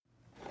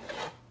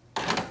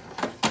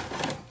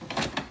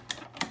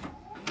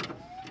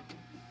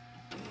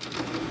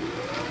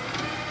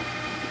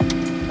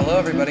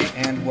everybody,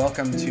 and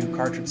welcome to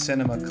Cartridge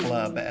Cinema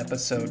Club,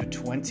 episode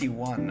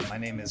 21. My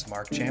name is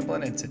Mark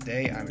Champlin, and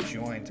today I'm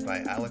joined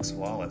by Alex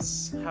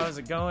Wallace. How's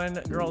it going,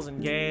 girls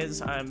and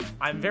gays?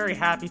 I'm very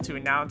happy to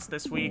announce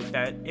this week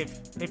that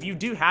if you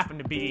do happen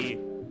to be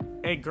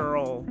a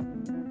girl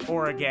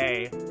or a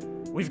gay,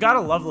 we've got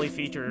a lovely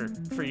feature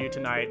for you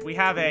tonight. We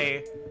have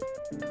a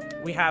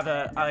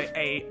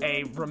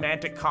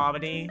romantic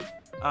comedy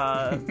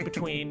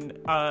between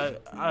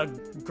a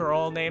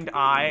girl named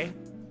I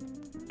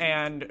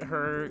and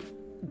her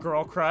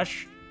girl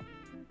crush,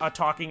 a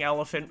talking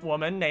elephant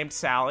woman named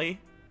Sally.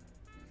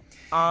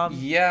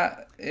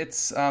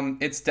 It's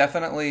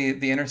definitely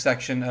the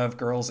intersection of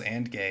girls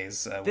and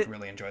gays. Would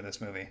really enjoy this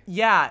movie.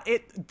 Yeah,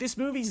 this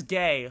movie's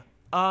gay.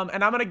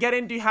 And I'm gonna get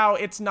into how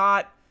it's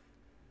not.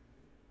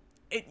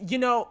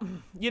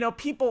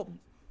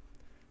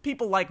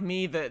 People like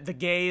me, the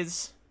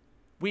gays,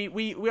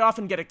 we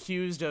often get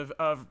accused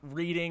of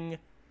reading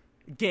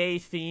gay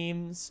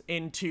themes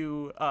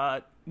into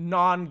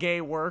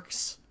non-gay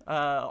works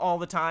all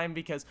the time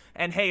because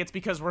it's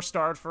because we're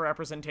starved for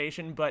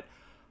representation, but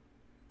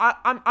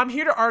I'm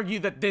here to argue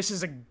that this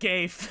is a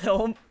gay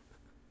film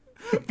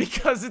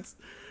because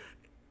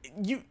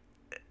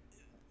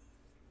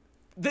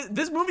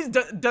this movie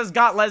does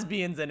got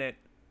lesbians in it.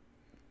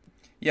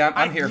 Yeah,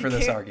 I'm here for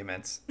this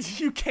argument.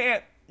 You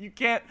can't.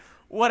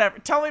 Whatever.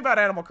 Tell me about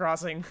Animal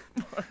Crossing.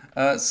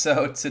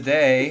 So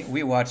today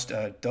we watched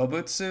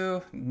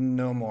Dobutsu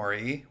no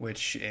Mori,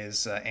 which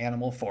is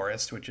Animal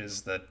Forest, which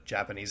is the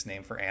Japanese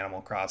name for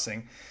Animal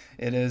Crossing.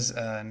 It is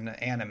an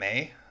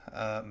anime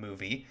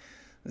movie.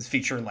 It's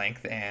feature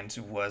length and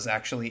was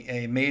actually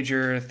a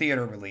major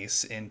theater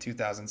release in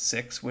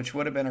 2006, which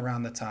would have been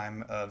around the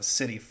time of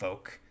City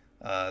Folk,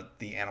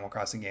 the Animal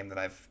Crossing game that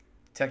I've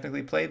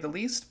technically played the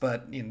least,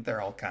 but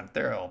they're all kind of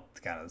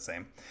the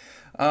same.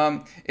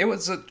 It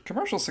was a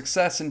commercial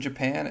success in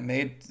Japan. It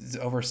made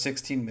over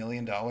 $16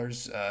 million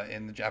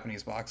in the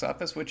Japanese box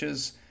office, which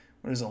is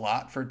a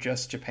lot for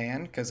just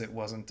Japan because it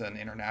wasn't an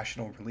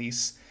international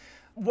release.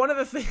 One of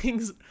the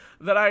things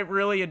that I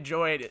really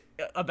enjoyed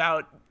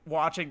about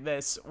watching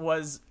this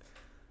was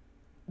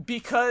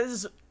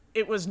because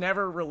it was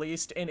never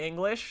released in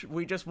English.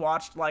 We just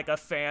watched like a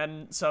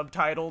fan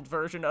subtitled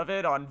version of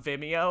it on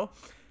Vimeo.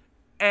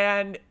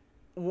 And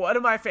one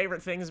of my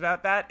favorite things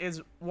about that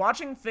is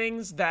watching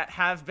things that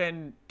have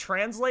been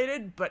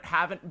translated but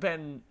haven't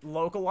been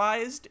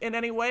localized in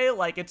any way.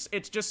 Like it's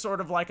just sort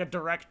of like a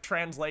direct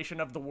translation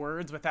of the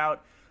words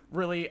without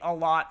really a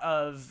lot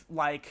of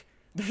like,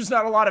 there's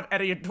not a lot of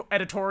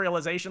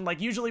editorialization. Like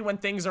usually when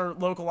things are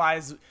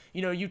localized,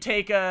 you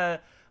take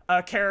a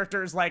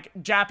character's like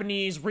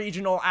Japanese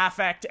regional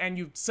affect and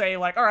you say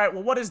like, all right,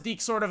 well, what is the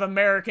sort of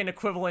American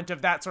equivalent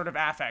of that sort of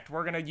affect?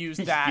 We're going to use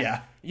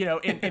that,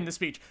 in the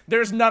speech.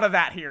 There's none of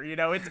that here.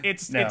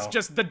 It's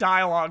just the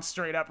dialogue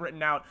straight up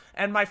written out.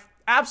 And my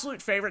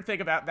absolute favorite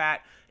thing about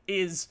that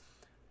is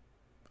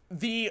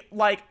the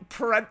like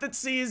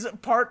parentheses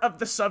part of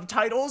the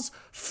subtitles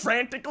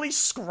frantically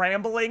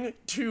scrambling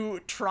to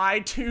try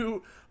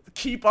to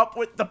keep up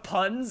with the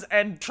puns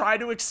and try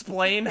to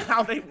explain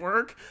how they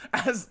work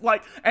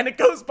and it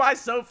goes by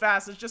so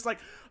fast. It's just like,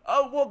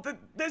 oh, well,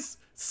 this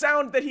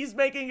sound that he's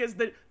making is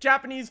the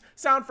Japanese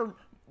sound from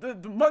the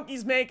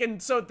monkeys make,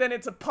 and so then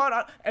it's a pun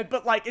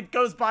but like it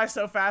goes by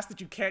so fast that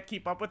you can't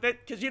keep up with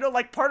it because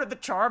like part of the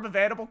charm of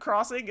Animal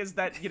Crossing is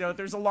that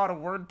there's a lot of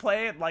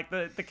wordplay and like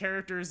the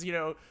characters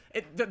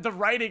the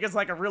writing is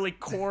like a really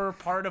core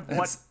part of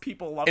what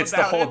people love about it. It's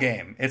the whole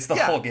game. It's the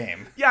whole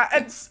game. Yeah,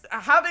 and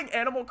having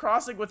Animal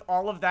Crossing with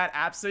all of that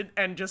absent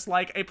and just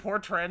like a poor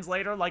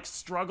translator like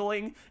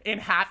struggling in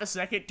half a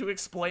second to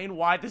explain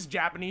why this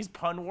Japanese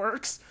pun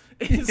works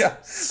is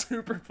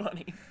super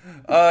funny.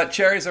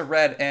 Cherries are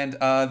red, and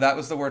that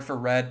was the word for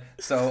red.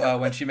 So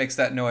when she makes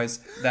that noise,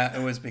 that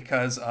it was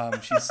because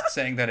she's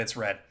saying that it's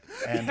red.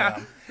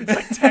 And it's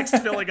like text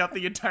filling up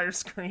the entire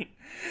screen.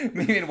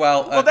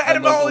 Meanwhile, the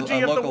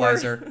etymology of the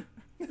word.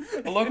 A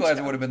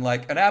localizer would have been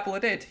like, an apple a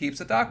day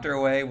keeps a doctor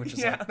away, which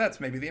is like,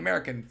 that's maybe the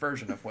American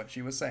version of what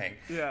she was saying.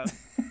 Yeah.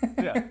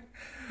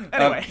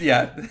 Anyway.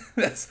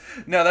 That's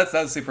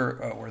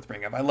super worth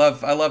bringing up. I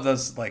love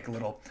those like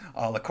little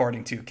all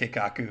according to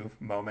Keikaku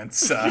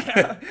moments.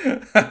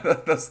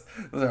 Those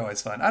are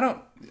always fun. I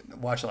don't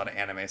watch a lot of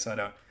anime,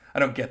 so I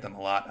don't get them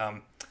a lot.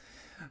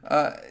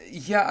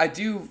 I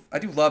do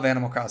love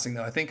Animal Crossing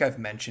though. I think I've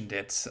mentioned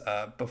it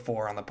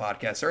before on the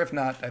podcast, or if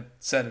not, I've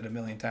said it a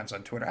million times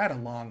on Twitter. I had a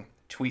long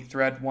tweet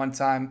thread one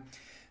time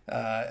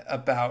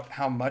about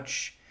how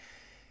much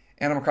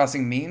Animal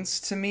Crossing means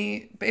to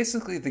me.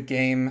 Basically the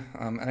game,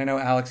 and I know,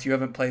 Alex, you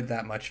haven't played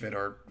that much of it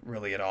or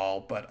really at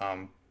all, but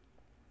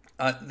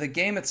the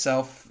game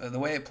itself, the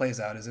way it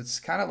plays out is it's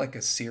kind of like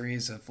a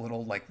series of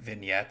little like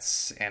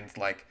vignettes and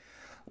like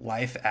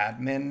life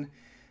admin.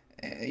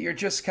 You're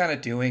just kind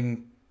of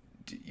living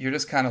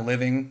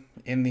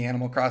in the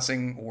Animal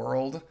Crossing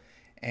world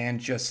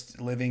and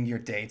just living your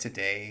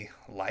day-to-day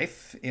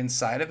life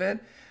inside of it.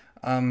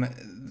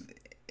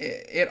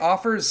 It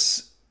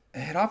offers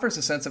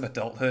a sense of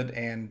adulthood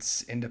and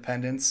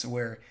independence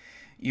where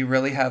you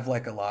really have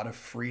like a lot of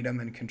freedom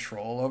and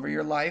control over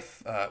your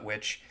life,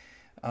 which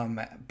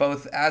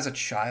both as a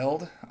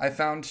child I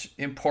found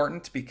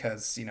important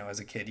because, you know, as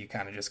a kid you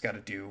kind of just got to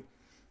do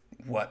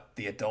what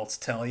the adults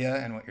tell you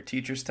and what your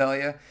teachers tell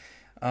you.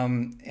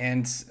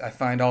 And I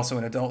find also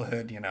in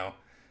adulthood, you know,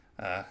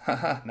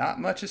 not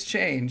much has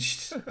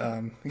changed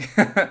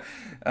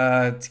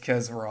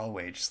because we're all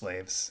wage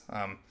slaves.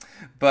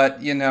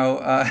 But, you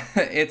know,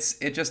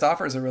 it just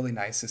offers a really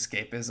nice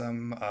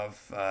escapism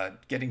of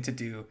getting to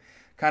do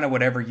kind of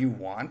whatever you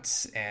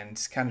want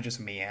and kind of just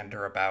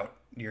meander about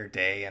your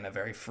day in a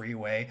very free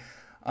way.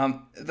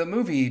 The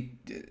movie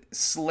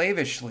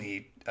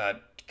slavishly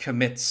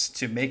commits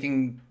to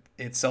making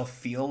itself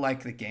feel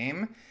like the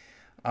game.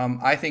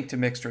 I think to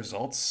mixed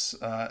results.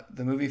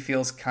 The movie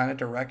feels kind of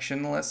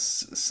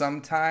directionless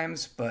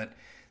sometimes, but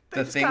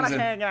the things that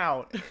hang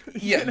out.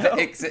 Yeah,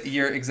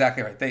 you're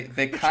exactly right.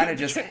 They kind of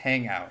just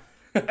hang out.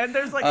 And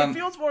there's like it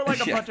feels more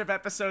like a bunch of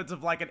episodes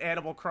of like an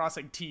Animal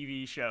Crossing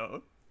TV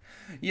show.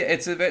 Yeah,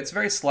 it's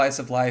very slice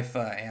of life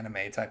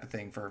anime type of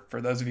thing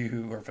for those of you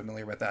who are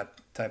familiar with that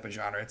type of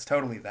genre. It's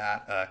totally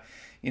that.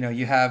 You know,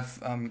 you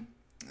have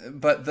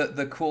but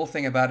the cool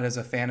thing about it as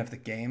a fan of the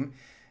game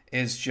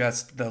is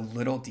just the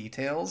little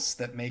details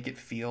that make it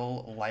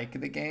feel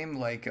like the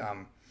game.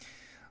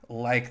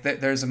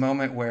 There's a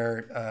moment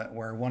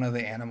where one of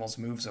the animals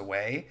moves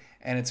away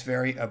and it's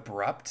very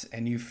abrupt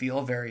and you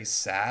feel very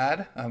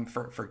sad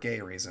for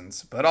gay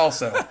reasons, but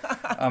also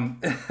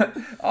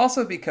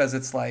also because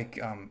it's like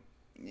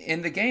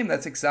in the game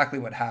that's exactly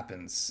what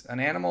happens. An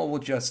animal will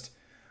just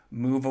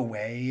move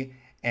away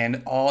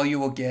and all you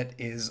will get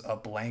is a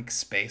blank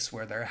space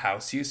where their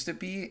house used to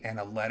be and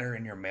a letter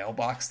in your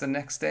mailbox the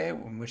next day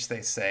in which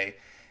they say,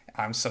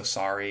 "I'm so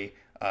sorry.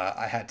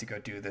 I had to go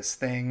do this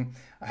thing.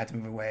 I had to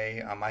move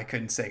away. I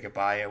couldn't say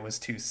goodbye. It was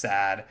too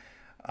sad."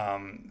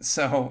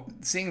 So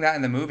seeing that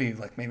in the movie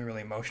like made me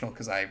really emotional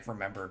because I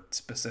remember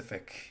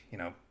specific, you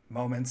know,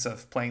 moments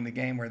of playing the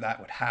game where that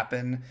would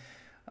happen.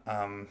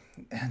 And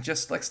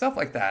just like stuff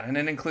like that. And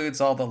it includes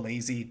all the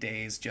lazy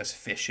days just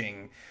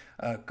fishing,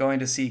 going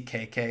to see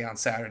KK on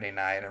Saturday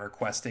night and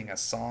requesting a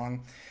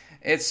song.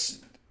 It's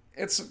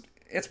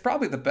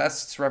probably the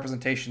best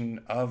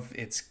representation of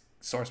its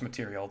source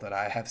material that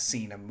I have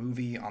seen a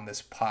movie on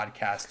this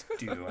podcast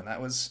do, and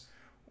that was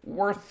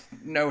worth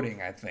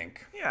noting, I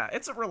think. Yeah,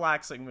 it's a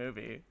relaxing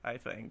movie, I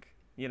think.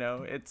 You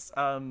know,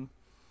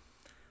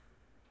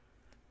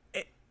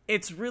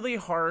 it's really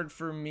hard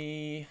for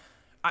me.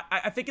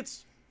 I think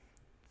it's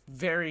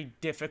very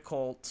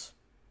difficult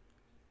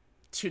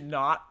to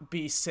not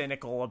be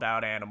cynical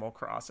about Animal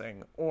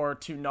Crossing or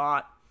to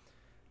not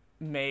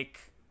make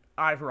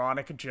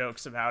ironic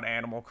jokes about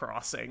Animal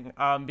Crossing,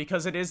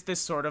 because it is this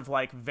sort of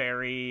like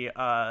very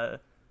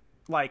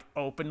like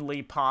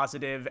openly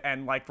positive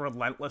and like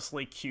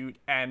relentlessly cute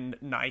and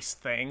nice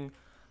thing,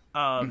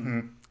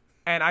 and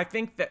I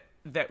think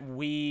that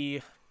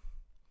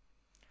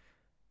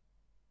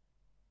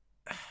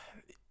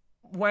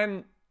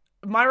when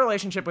my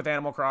relationship with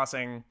Animal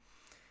Crossing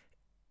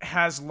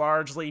has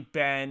largely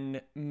been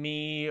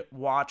me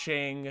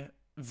watching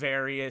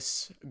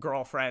various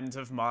girlfriends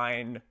of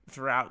mine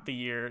throughout the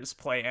years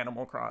play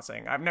Animal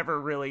Crossing. I've never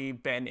really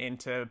been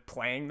into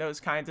playing those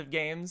kinds of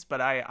games, but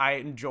I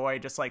enjoy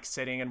just like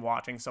sitting and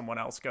watching someone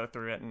else go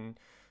through it and,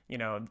 you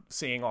know,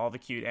 seeing all the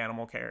cute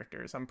animal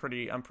characters. I'm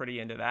pretty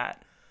into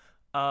that.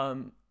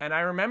 And I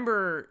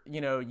remember,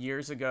 you know,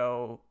 years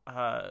ago,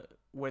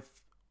 with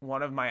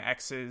one of my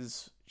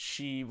exes,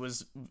 she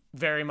was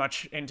very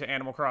much into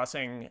Animal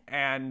Crossing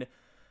and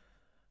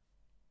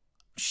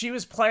she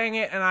was playing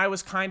it and I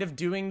was kind of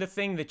doing the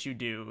thing that you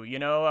do, you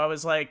know. I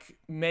was like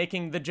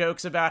making the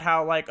jokes about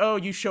how like, oh,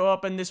 you show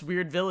up in this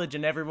weird village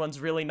and everyone's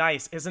really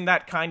nice. Isn't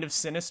that kind of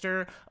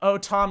sinister? Oh,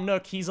 Tom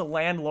Nook, he's a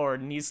landlord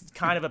and he's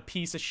kind of a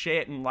piece of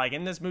shit. And like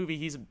in this movie,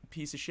 he's a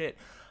piece of shit.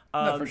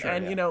 No, for sure,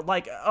 and yeah. you know,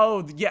 like,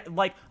 oh yeah,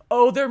 like,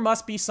 oh, there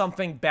must be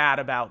something bad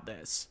about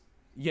this,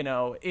 you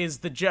know, is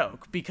the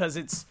joke because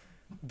it's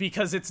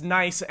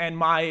nice and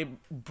my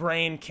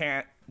brain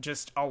can't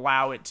just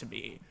allow it to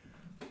be.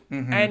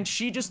 And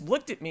she just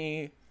looked at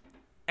me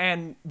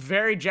and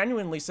very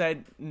genuinely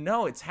said,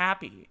 "No, it's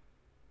happy.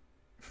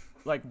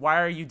 Like,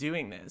 why are you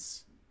doing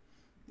this?"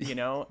 You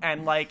know?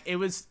 And like, it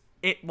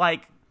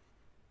like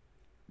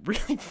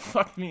really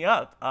fucked me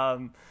up.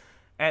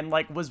 And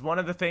like was one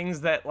of the things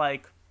that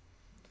like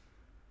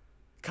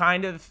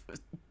kind of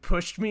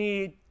pushed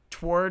me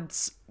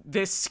towards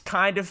this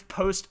kind of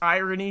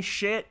post-irony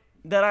shit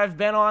that I've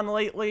been on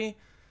lately.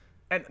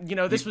 And you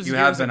know, this was you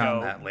years have been ago,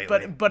 on that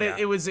lately. but yeah.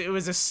 it was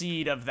a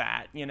seed of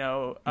that, you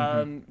know.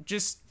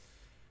 Just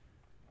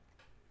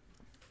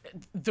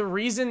the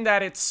reason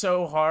that it's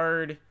so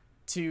hard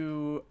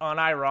to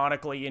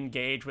unironically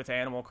engage with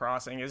Animal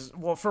Crossing is,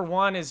 well, for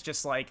one, is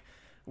just like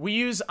we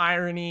use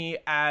irony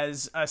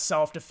as a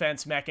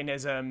self-defense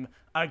mechanism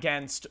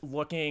against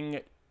looking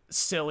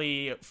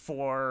silly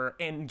for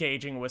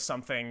engaging with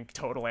something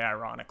totally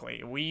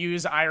ironically. We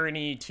use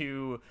irony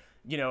to,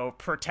 you know,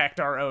 protect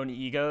our own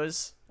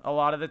egos a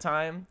lot of the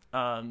time.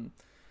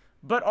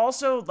 But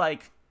also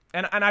like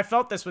And I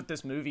felt this with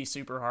this movie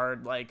super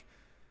hard. Like,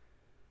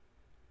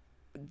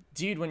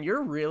 dude, when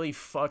you're really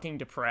fucking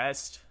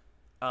depressed,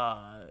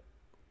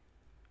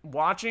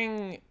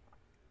 watching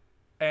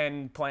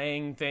and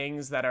playing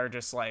things that are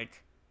just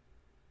like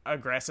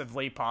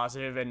aggressively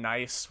positive and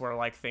nice, where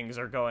like things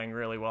are going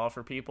really well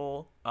for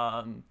people,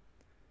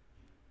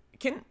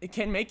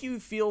 can make you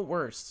feel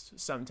worse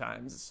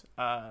sometimes.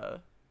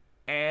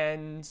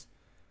 And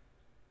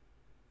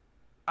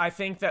I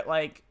think that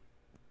like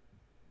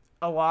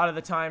a lot of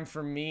the time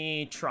for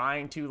me,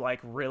 trying to like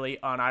really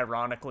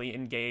unironically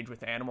engage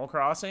with Animal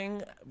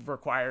Crossing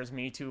requires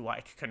me to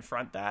like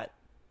confront that.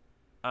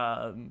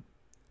 And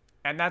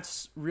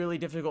that's really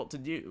difficult to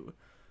do.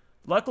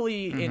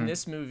 Luckily, in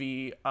this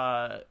movie,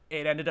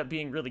 it ended up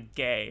being really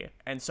gay,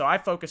 and so I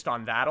focused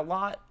on that a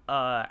lot,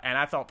 and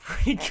I felt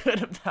pretty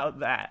good about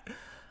that.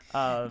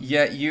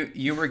 Yeah,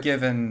 you were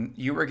given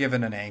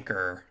an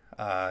anchor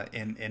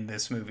in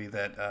this movie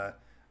that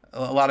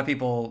a lot of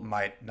people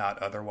might not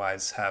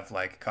otherwise have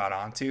like caught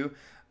on to,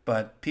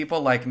 but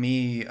people like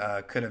me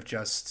could have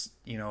just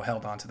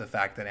held on to the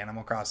fact that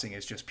Animal Crossing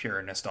is just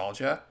pure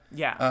nostalgia.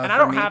 Yeah, and I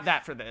don't have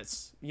that for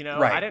this.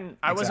 Right,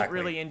 I wasn't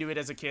really into it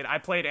as a kid. I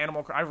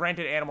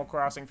rented Animal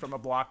Crossing from a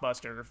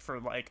Blockbuster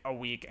for like a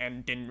week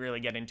and didn't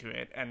really get into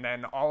it. And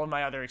then all of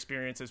my other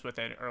experiences with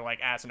it are like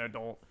as an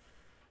adult.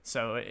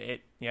 So I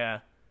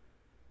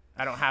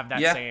don't have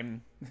that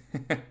same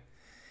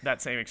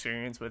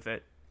experience with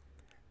it.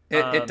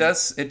 It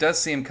does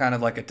seem kind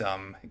of like a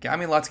dumb. I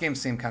mean, lots of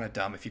games seem kind of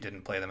dumb if you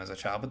didn't play them as a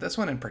child, but this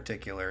one in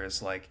particular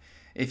is like,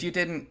 if you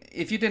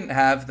didn't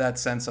have that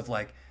sense of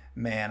like,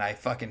 man, I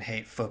fucking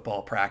hate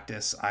football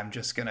practice, I'm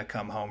just gonna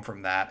come home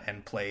from that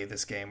and play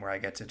this game where I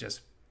get to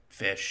just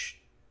fish,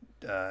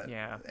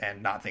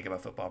 and not think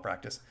about football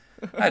practice.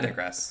 I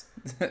digress.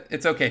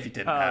 It's okay if you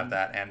didn't have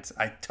that, and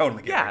I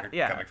totally get where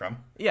you're coming from.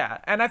 Yeah,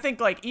 and I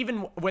think like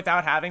even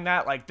without having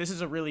that, like this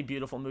is a really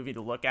beautiful movie to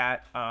look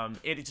at.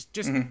 It is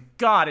just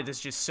God, it is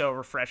just so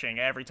refreshing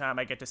every time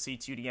I get to see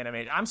 2D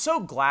animation. I'm so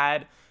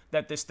glad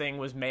that this thing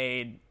was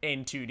made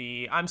in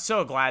 2D. I'm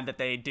so glad that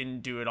they didn't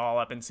do it all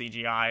up in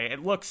CGI.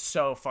 It looks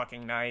so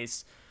fucking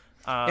nice.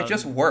 It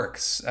just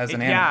works as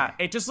an anime. Yeah,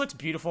 it just looks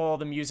beautiful.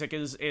 The music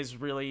is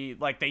really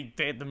like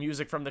the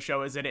music from the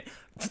show is in it.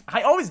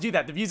 I always do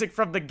that. The music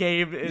from the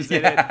game is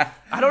in it.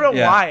 I don't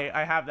know why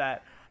I have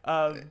that.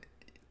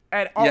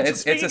 And also,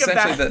 it's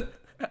essentially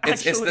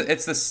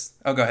it's this.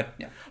 Oh, go ahead.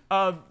 Yeah.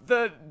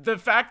 The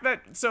fact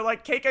that so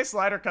like KK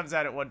Slider comes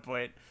out at one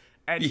point,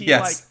 and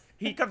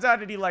he comes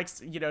out and he likes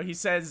he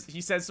says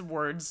some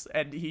words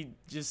and he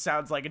just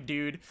sounds like a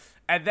dude.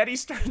 And then he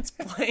starts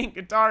playing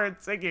guitar and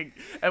singing.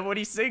 And when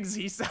he sings,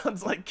 he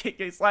sounds like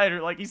KK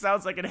Slider. Like, he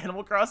sounds like an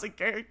Animal Crossing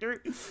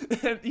character.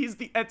 And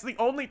it's the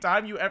only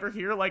time you ever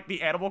hear, like,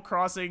 the Animal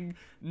Crossing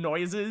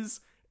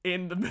noises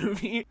in the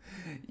movie.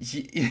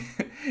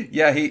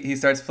 Yeah, he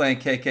starts playing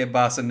KK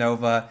Bossa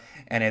Nova,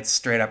 and it's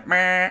straight up,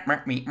 and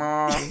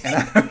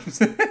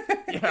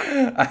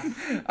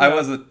I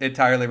wasn't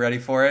entirely ready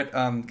for it,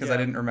 because I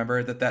didn't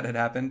remember that had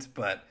happened.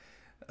 But,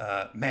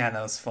 man,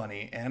 that was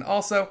funny. And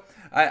also,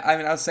 I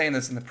mean, I was saying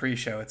this in the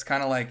pre-show. It's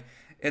kind of like,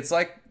 it's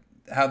like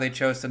how they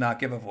chose to not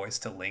give a voice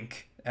to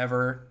Link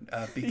ever,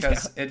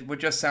 because it would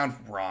just sound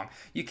wrong.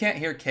 You can't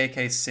hear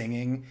KK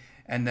singing,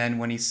 and then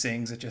when he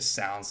sings, it just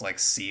sounds like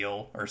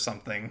Seal or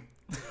something.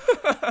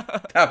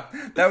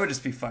 that would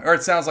just be fun. Or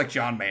it sounds like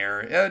John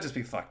Mayer. It would just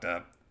be fucked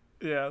up.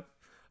 Yeah.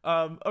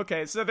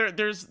 Okay, so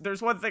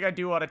there's one thing I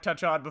do want to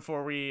touch on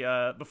before we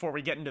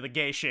get into the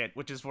gay shit,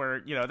 which is where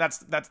that's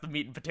the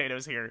meat and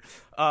potatoes here.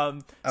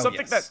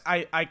 Something that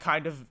I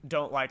kind of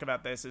don't like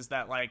about this is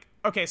that, like,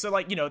 okay, so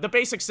like the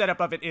basic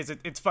setup of it is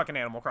it's fucking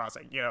Animal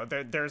Crossing.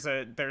 There is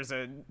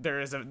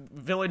a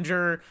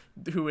villager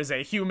who is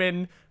a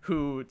human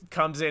who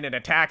comes in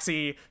a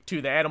taxi to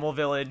the animal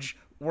village,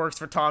 works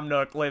for Tom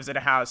Nook, lives in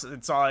a house.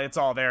 It's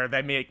all there.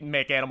 They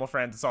make animal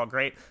friends. It's all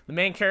great. The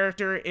main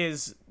character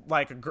is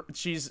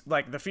she's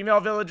like the female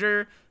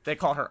villager. They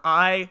call her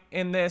I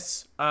in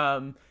this.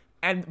 And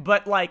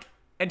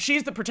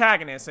she's the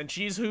protagonist, and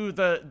she's who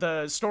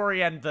the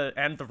story and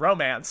the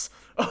romance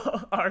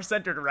are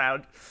centered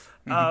around.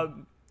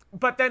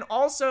 But then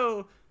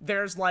also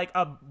there's like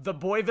the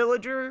boy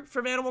villager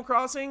from Animal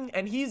Crossing,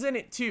 and he's in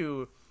it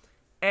too.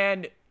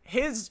 And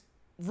his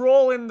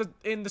role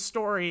in the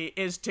story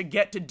is to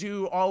get to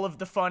do all of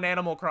the fun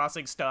Animal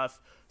Crossing stuff,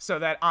 so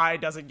that I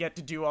doesn't get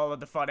to do all of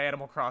the fun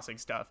Animal Crossing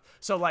stuff.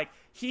 So like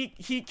he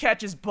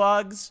catches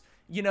bugs,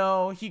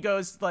 he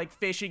goes like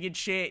fishing and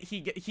shit.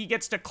 He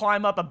gets to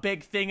climb up a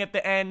big thing at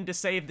the end to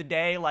save the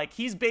day. Like,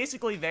 he's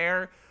basically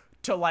there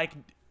to like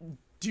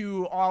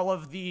do all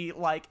of the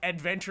like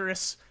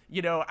adventurous,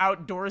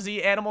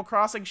 outdoorsy Animal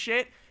Crossing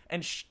shit.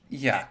 And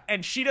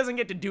she doesn't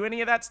get to do any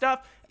of that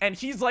stuff, and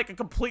he's like a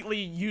completely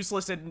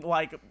useless and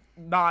like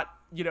not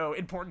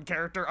important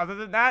character other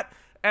than that.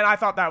 And I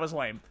thought that was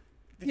lame.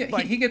 Yeah,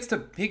 like, he gets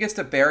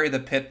to bury the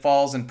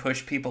pitfalls and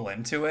push people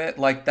into it.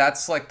 Like,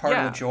 that's like part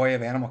of the joy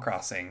of Animal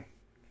Crossing.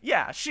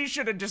 Yeah, she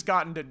should have just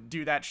gotten to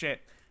do that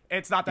shit.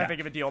 It's not that big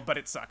of a deal, but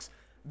it sucks.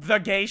 The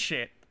gay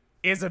shit.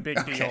 is a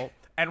big deal, Okay.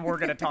 and we're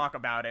gonna talk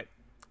about it.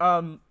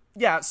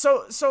 Yeah.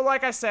 So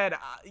like I said,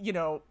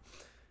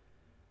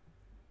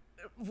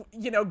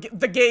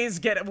 the gays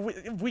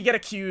we get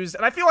accused,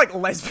 and I feel like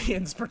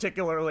lesbians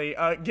particularly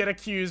get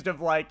accused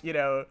of, like,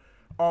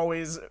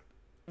 always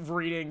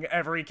reading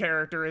every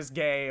character as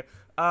gay.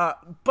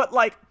 But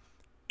like,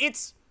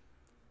 it's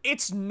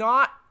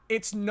not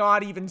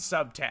even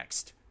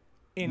subtext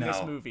in this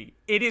No. movie.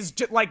 It is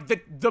just like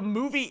the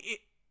movie.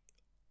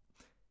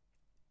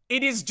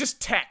 It is just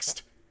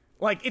text.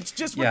 Like, it's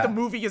just what Yeah. the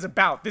movie is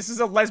about. This is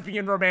a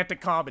lesbian romantic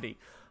comedy.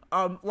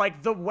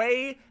 Like, the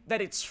way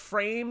that it's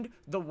framed,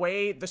 the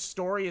way the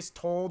story is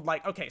told,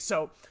 like, okay,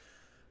 so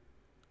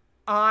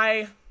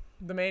the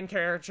main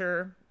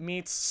character,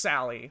 meets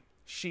Sally.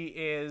 She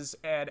is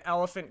an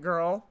elephant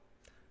girl.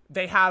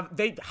 They have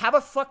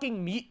a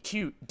fucking meet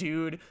cute,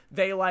 dude.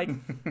 They, like,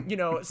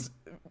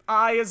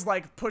 I is,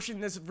 like,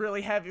 pushing this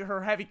really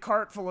heavy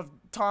cart full of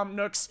Tom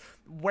Nook's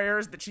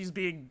wares that she's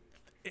being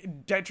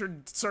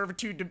indentured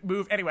servitude to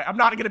move. Anyway, I'm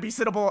not going to be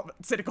cynical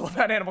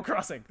about Animal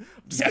Crossing.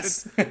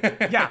 Yes.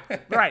 Yeah,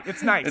 right.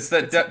 It's nice. It's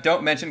the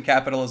don't mention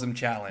capitalism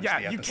challenge. Yeah,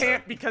 the you episode.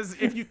 can't, because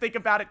if you think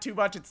about it too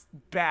much, it's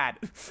bad.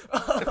 It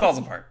falls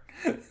apart.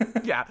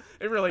 Yeah,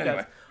 it really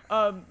Anyway.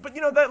 does. But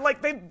that,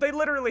 like, they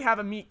literally have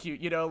a meet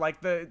cute.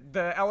 Like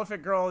the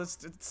elephant girl is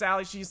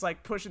Sally. She's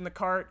like pushing the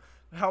cart,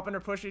 helping her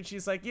push it.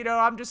 She's like,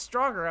 I'm just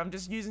stronger. I'm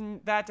just using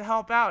that to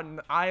help out.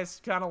 And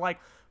Aya's kind of like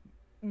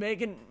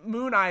making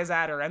moon eyes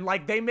at her, and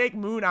like they make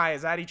moon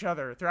eyes at each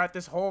other throughout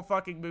this whole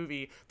fucking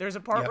movie. There's a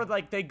part where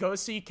like they go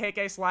see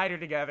KK Slider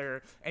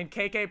together, and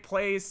KK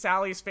plays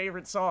Sally's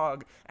favorite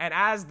song, and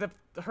as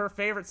her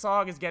favorite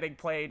song is getting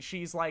played,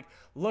 she's like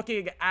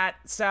looking at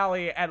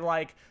Sally, and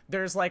like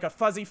there's like a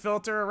fuzzy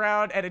filter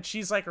around, and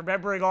she's like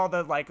remembering all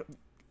the like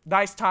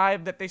nice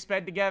time that they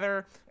spend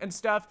together and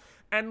stuff.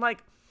 And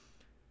like,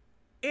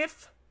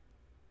 if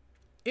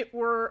it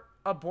were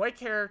a boy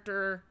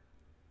character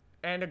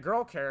and a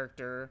girl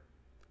character,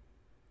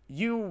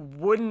 you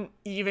wouldn't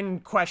even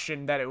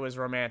question that it was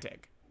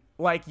romantic.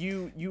 Like,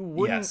 you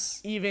wouldn't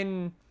Yes.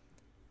 even,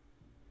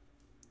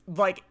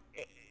 like,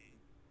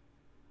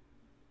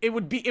 it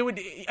would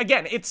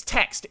again, it's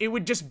text. It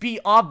would just be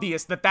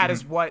obvious that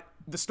is what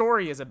the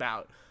story is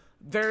about.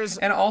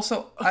 And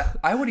also,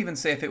 I would even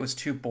say if it was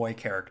two boy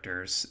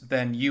characters,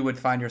 then you would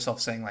find yourself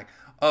saying like,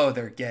 oh,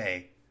 they're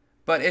gay.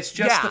 But it's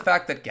just the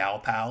fact that gal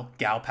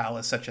pal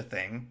is such a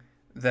thing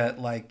that,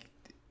 like,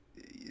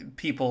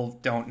 people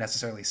don't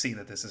necessarily see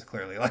that this is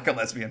clearly like a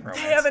lesbian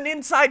romance. They have an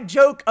inside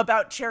joke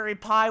about cherry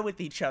pie with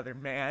each other,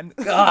 man.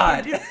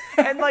 God.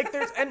 And like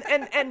there's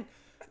and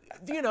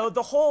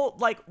the whole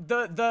like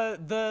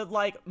the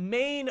like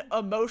main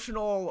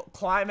emotional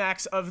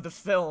climax of the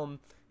film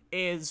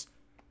is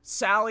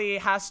Sally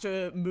has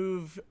to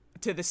move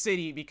to the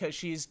city because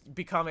she's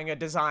becoming a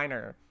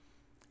designer,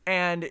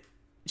 and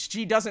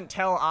she doesn't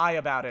tell I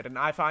about it, and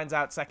I finds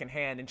out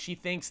secondhand, and she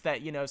thinks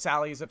that,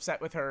 Sally's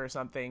upset with her or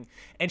something,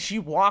 and she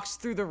walks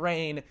through the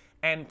rain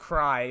and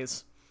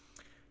cries,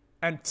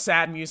 and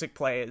sad music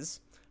plays,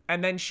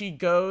 and then she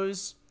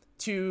goes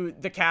to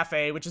the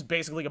cafe, which is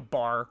basically a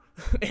bar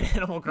in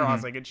Animal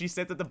Crossing, and she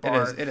sits at the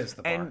bar. It is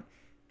the bar.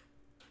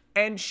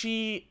 And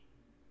she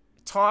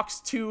talks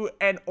to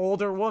an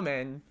older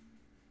woman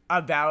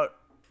about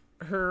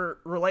her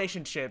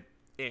relationship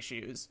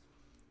issues,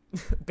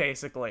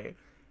 basically.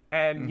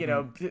 And,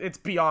 it's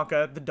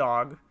Bianca, the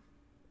dog,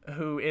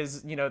 who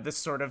is, this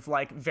sort of,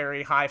 like,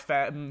 very high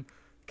femme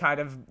kind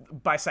of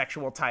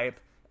bisexual type.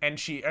 And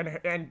she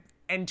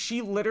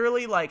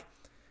literally, like,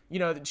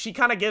 she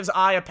kind of gives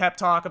I a pep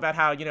talk about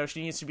how,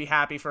 she needs to be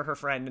happy for her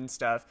friend and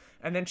stuff.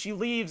 And then she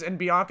leaves, and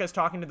Bianca's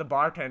talking to the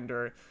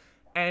bartender.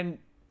 And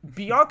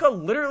Bianca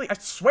literally, I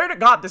swear to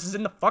God, this is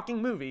in the fucking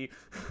movie.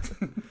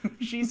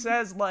 She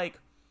says,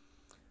 like,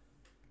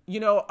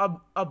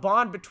 a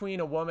bond between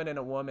a woman and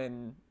a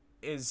woman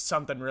is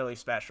something really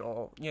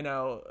special.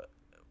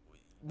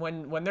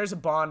 When there's a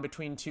bond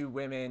between two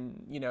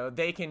women,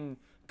 they can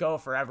go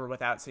forever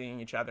without seeing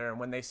each other, and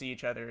when they see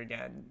each other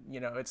again,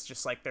 it's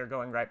just like they're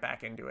going right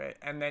back into it.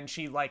 And then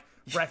she like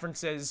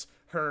references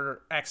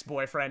her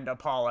ex-boyfriend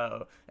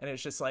Apollo, and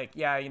it's just like,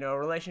 yeah, a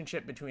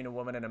relationship between a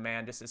woman and a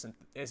man just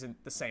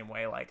isn't the same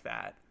way like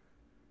that.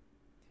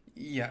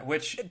 Yeah,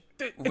 which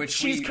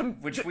she's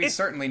we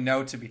certainly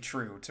know to be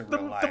true to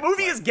real life. The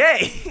movie is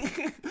gay.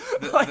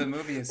 The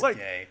movie is like,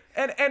 gay,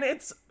 and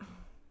it's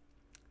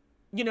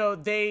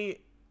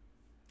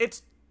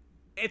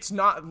it's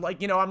not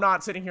like, I'm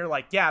not sitting here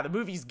like, yeah, the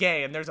movie's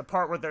gay, and there's a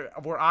part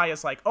where I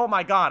is like, oh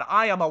my God,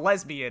 I am a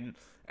lesbian,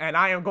 and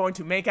I am going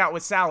to make out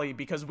with Sally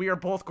because we are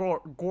both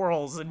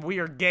girls and we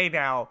are gay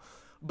now.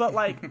 But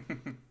like,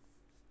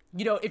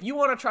 if you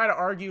want to try to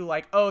argue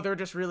like, oh, they're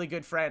just really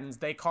good friends,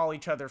 they call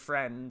each other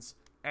friends,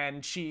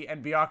 and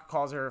Bianca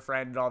calls her a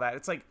friend and all that,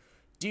 it's like,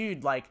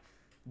 dude, like,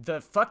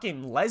 the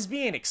fucking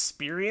lesbian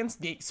experience,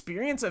 the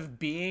experience of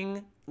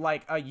being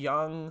like a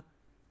young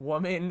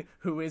woman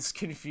who is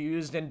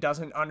confused and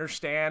doesn't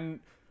understand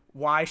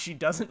why she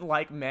doesn't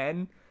like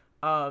men,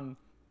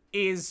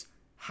 is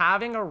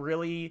having a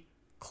really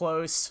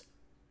close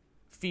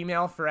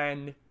female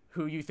friend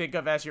who you think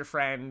of as your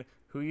friend,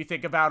 who you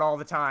think about all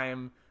the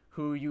time,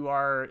 who you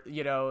are,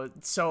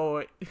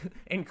 so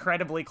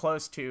incredibly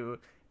close to,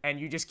 and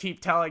you just keep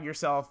telling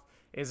yourself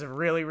is a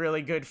really,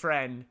 really good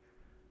friend.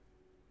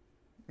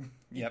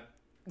 Yep.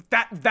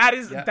 That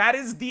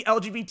is the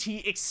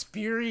LGBT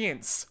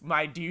experience,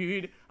 my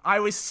dude. I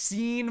was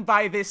seen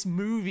by this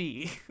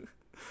movie.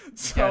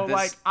 So,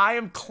 I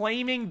am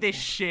claiming this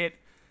shit.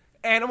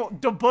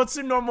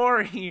 Dobutsu no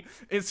Mori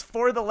is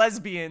for the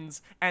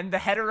lesbians, and the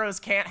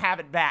heteros can't have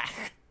it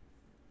back.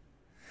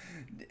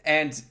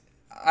 And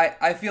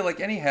I feel like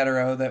any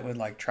hetero that would,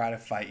 like, try to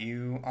fight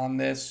you on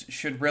this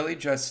should really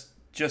just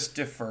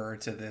defer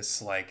to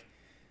this, like,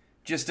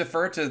 just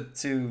defer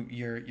to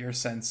your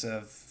sense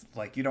of,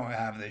 like, you don't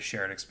have this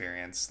shared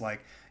experience.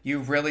 Like, you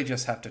really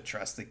just have to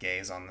trust the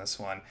gays on this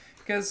one.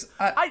 Because,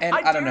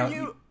 I don't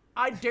know.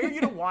 I dare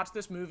you to watch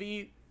this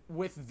movie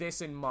with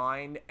this in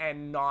mind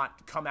and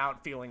not come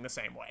out feeling the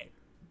same way.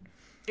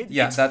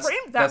 It's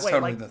framed that way.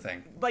 Totally the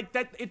thing. Like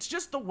that, it's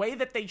just the way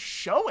that they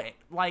show it.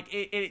 Like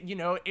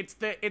it's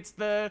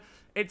the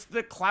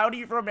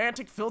cloudy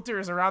romantic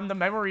filters around the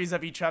memories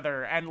of each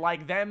other and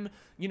like them,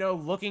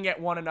 looking at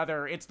one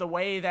another. It's the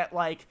way that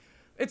like.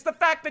 It's the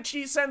fact that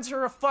she sends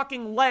her a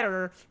fucking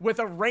letter with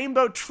a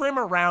rainbow trim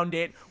around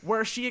it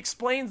where she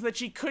explains that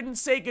she couldn't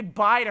say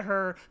goodbye to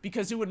her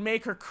because it would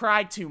make her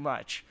cry too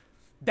much.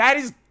 That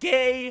is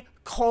gay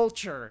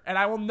culture, and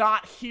I will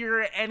not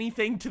hear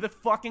anything to the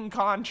fucking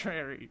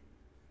contrary.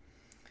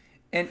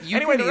 And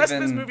anyway, the rest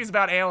of this movie is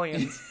about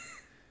aliens.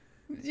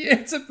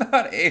 It's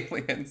about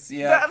aliens,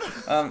 yeah.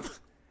 What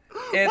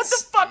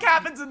the fuck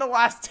happens in the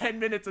last 10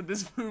 minutes of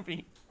this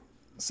movie?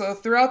 So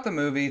throughout the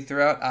movie,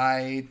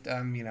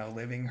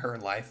 living her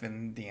life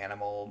in the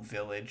animal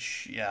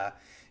village,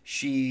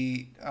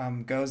 she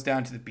goes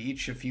down to the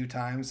beach a few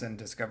times and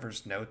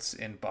discovers notes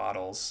in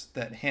bottles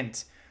that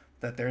hint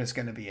that there is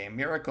going to be a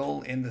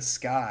miracle in the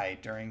sky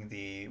during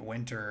the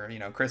winter,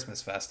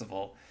 Christmas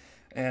festival.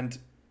 And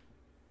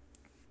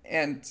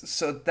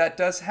so that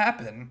does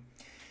happen.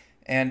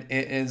 And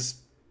it is,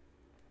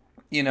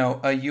 a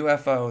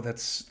UFO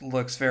that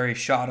looks very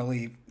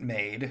shoddily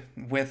made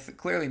with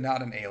clearly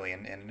not an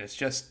alien. And it's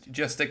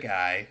just a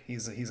guy.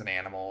 He's an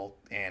animal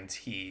and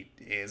he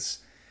is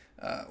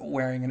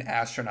wearing an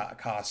astronaut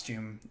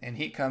costume. And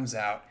he comes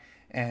out.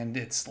 And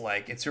it's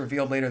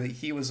revealed later that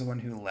he was the one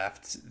who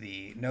left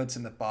the notes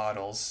in the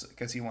bottles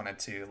because he wanted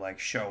to like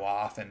show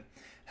off and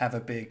have a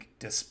big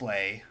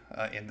display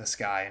in the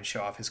sky and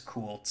show off his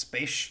cool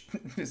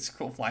his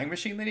cool flying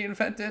machine that he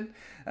invented.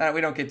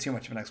 We don't get too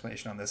much of an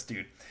explanation on this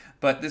dude,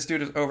 but this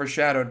dude is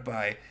overshadowed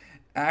by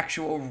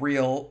actual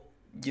real,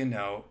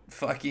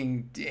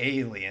 fucking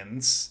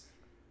aliens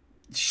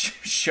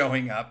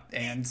showing up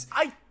and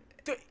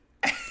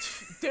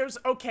There's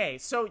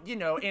so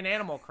in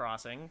Animal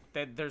Crossing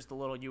there's the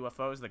little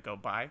UFOs that go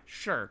by,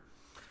 sure,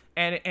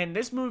 and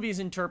this movie's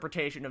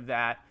interpretation of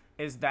that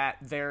is that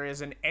there is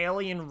an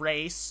alien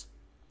race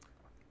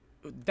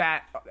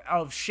that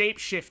of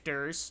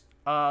shapeshifters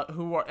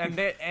who are and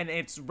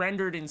it's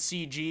rendered in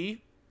CG.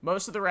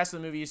 Most of the rest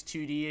of the movie is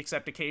 2D,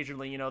 except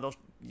occasionally they'll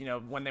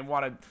when they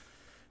want to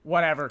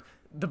whatever.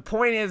 The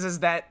point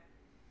is that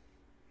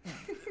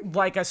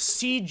like a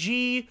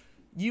CG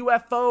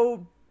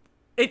UFO.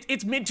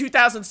 It's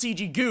mid-2000s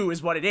CG goo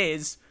is what it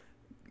is.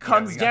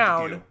 Comes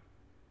down,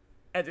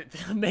 and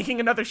making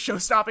another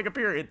show-stopping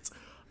appearance.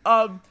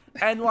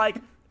 And like,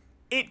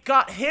 it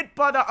got hit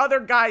by the other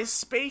guy's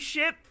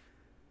spaceship.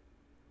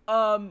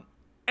 And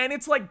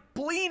it's like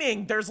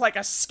bleeding. There's like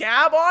a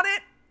scab on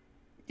it.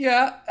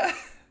 Yeah,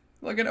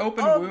 like an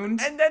open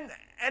wound. And then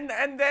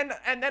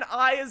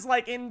I is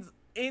like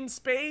in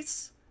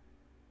space.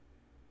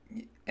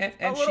 And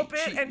a little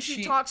bit, and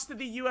she talks to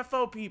the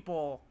UFO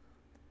people.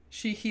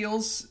 She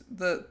heals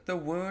the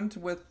wound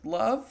with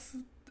love,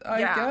 I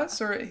guess,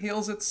 or it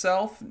heals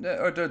itself,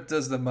 or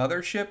does the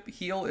mothership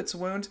heal its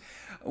wound?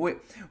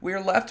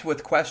 We're left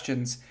with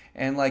questions,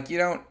 and like you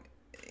don't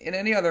in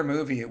any other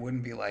movie, it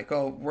wouldn't be like,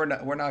 oh, we're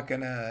not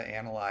gonna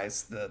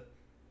analyze the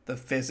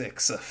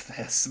physics of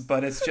this,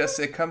 but it's just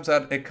it comes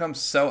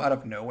so out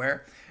of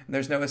nowhere, and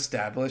there's no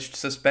established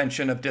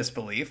suspension of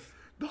disbelief.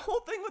 The whole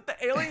thing with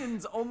the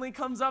aliens only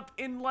comes up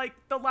in like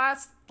the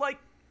last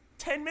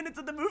 10 minutes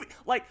of the movie,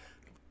 like.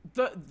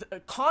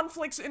 The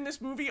conflicts in this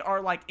movie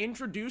are like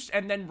introduced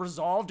and then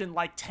resolved in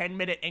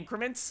 10-minute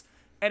increments,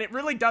 and it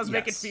really does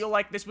make it feel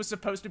like this was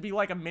supposed to be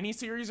like a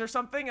miniseries or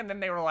something, and then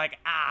they were like,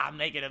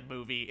 make it a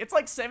movie. It's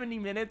 70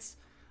 minutes.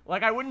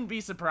 I wouldn't be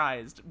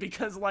surprised,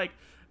 because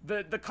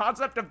the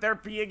concept of there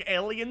being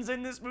aliens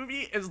in this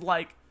movie is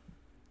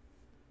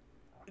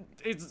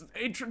it's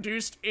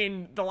introduced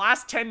in the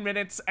last 10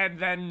 minutes and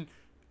then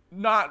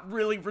not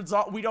really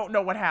resolved. We don't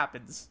know what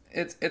happens.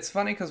 It's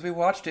funny because we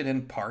watched it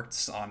in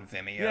parts on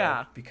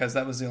Vimeo because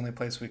that was the only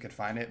place we could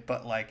find it,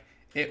 but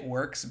it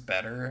works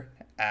better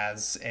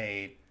as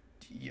an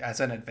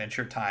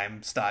Adventure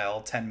Time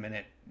style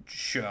 10-minute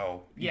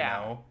show, you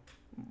know.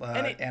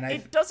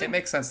 It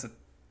makes sense that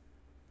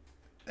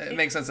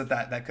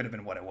that could have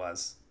been what it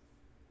was.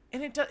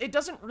 and it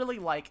doesn't really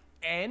like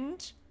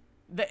end.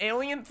 The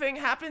alien thing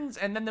happens,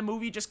 and then the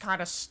movie just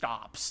kind of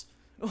stops.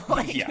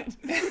 Like, Yeah.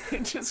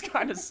 it just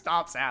kind of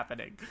stops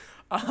happening.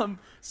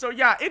 So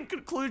yeah, in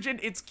conclusion,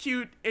 it's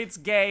cute, it's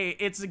gay,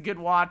 it's a good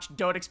watch.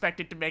 Don't expect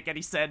it to make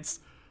any sense.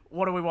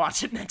 What are we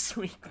watching next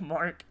week,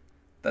 Mark?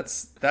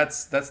 That's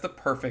the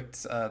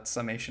perfect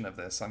summation of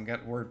this.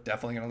 We're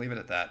definitely gonna leave it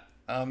at that.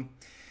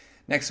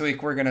 Next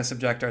week we're gonna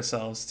subject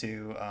ourselves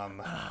to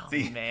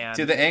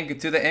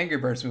the Angry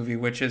Birds movie,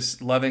 which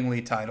is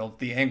lovingly titled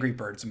The Angry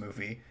Birds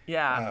Movie.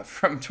 Yeah.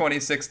 From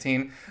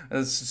 2016.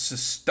 It's a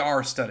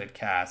star-studded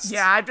cast.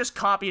 Yeah, I've just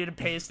copied and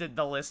pasted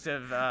the list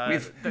of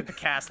the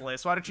cast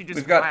list. Why don't you just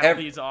we've got file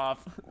these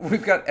off?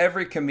 We've got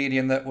every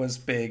comedian that was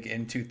big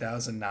in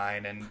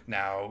 2009 and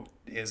now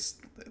is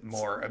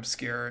more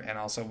obscure, and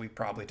also we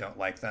probably don't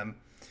like them.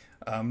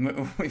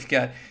 We've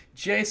got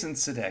Jason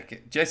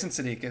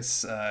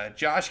Sudeikis,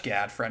 Josh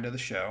Gad, friend of the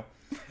show,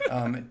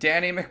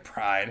 Danny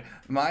McBride,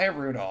 Maya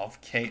Rudolph,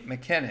 Kate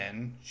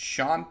McKinnon,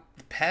 Sean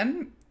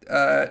Penn,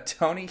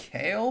 Tony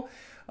Hale,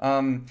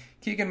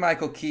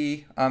 Keegan-Michael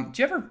Key. Do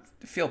you ever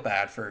feel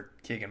bad for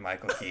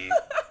Keegan-Michael Key?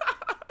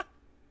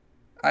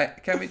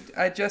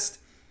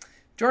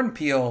 Jordan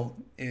Peele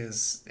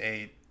is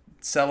a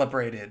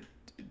celebrated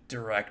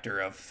director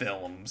of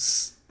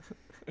films.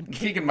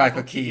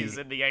 Keegan-Michael Key is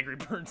in the Angry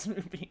Birds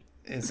movie.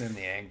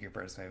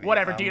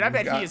 Whatever, dude. I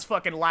bet he is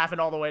fucking laughing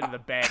all the way to the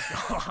bed.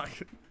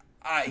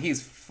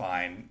 He's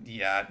fine.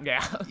 Yeah.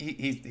 Yeah.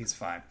 He's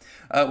fine.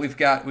 We've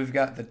got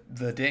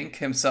the Dink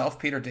himself,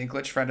 Peter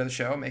Dinklage, friend of the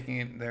show,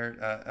 making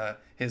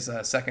his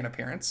second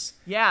appearance.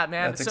 Yeah,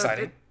 man. That's so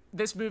exciting.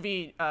 This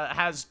movie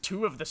has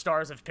 2 of the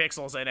stars of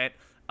Pixels in it.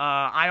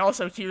 I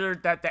also hear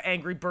that the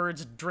Angry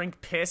Birds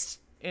drink piss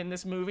in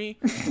this movie.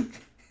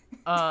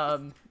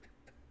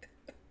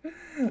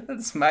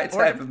 That's my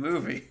type of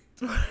movie.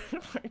 Where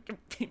can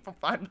people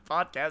find the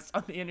podcast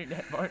on the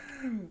internet, Mark?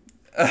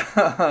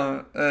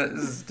 This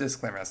is a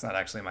disclaimer. That's not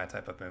actually my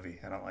type of movie.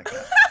 I don't like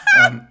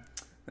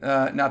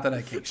that. Not that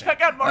I keep saying.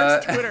 Check out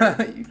Mark's Twitter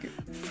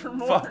for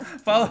more.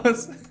 Follow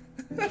us.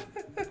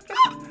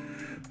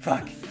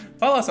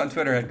 Follow us on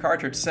Twitter at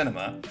Cartridge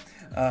Cinema.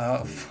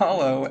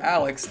 Follow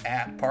Alex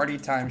at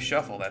Partytime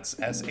Shuffle. That's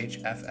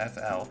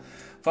SHFFL.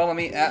 Follow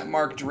me at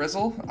Mark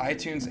Drizzle.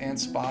 iTunes and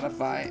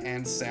Spotify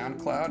and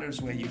SoundCloud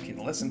is where you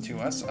can listen to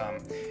us.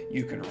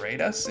 You can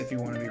rate us if you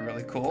want to be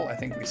really cool. I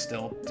think we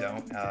still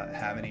don't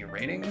have any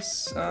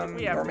ratings, or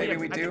maybe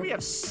we do. I think we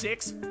have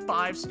 6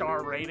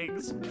 5-star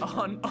ratings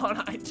on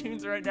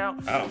iTunes right now,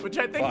 which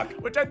I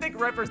think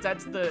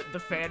represents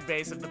the fan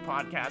base of the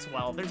podcast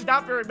well. There's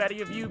not very many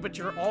of you, but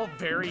you're all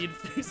very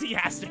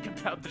enthusiastic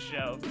about the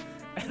show,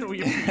 and we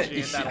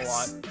appreciate that a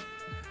lot.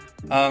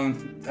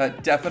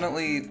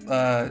 Definitely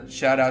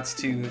shout outs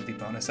to the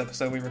bonus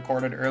episode we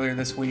recorded earlier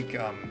this week.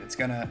 It's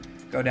gonna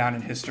go down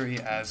in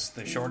history as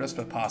the shortest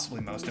but possibly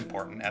most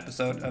important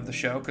episode of the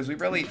show, because we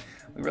really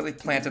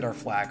planted our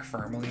flag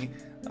firmly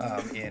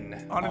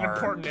an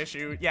important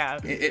issue. Yeah,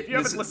 if you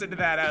haven't listened to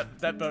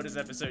that bonus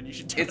episode, you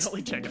should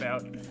definitely check it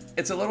out.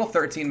 It's a little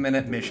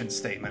 13-minute mission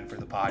statement for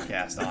the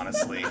podcast,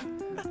 honestly.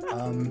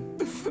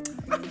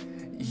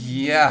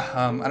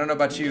 I don't know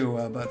about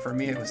you, but for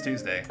me it was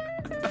Tuesday.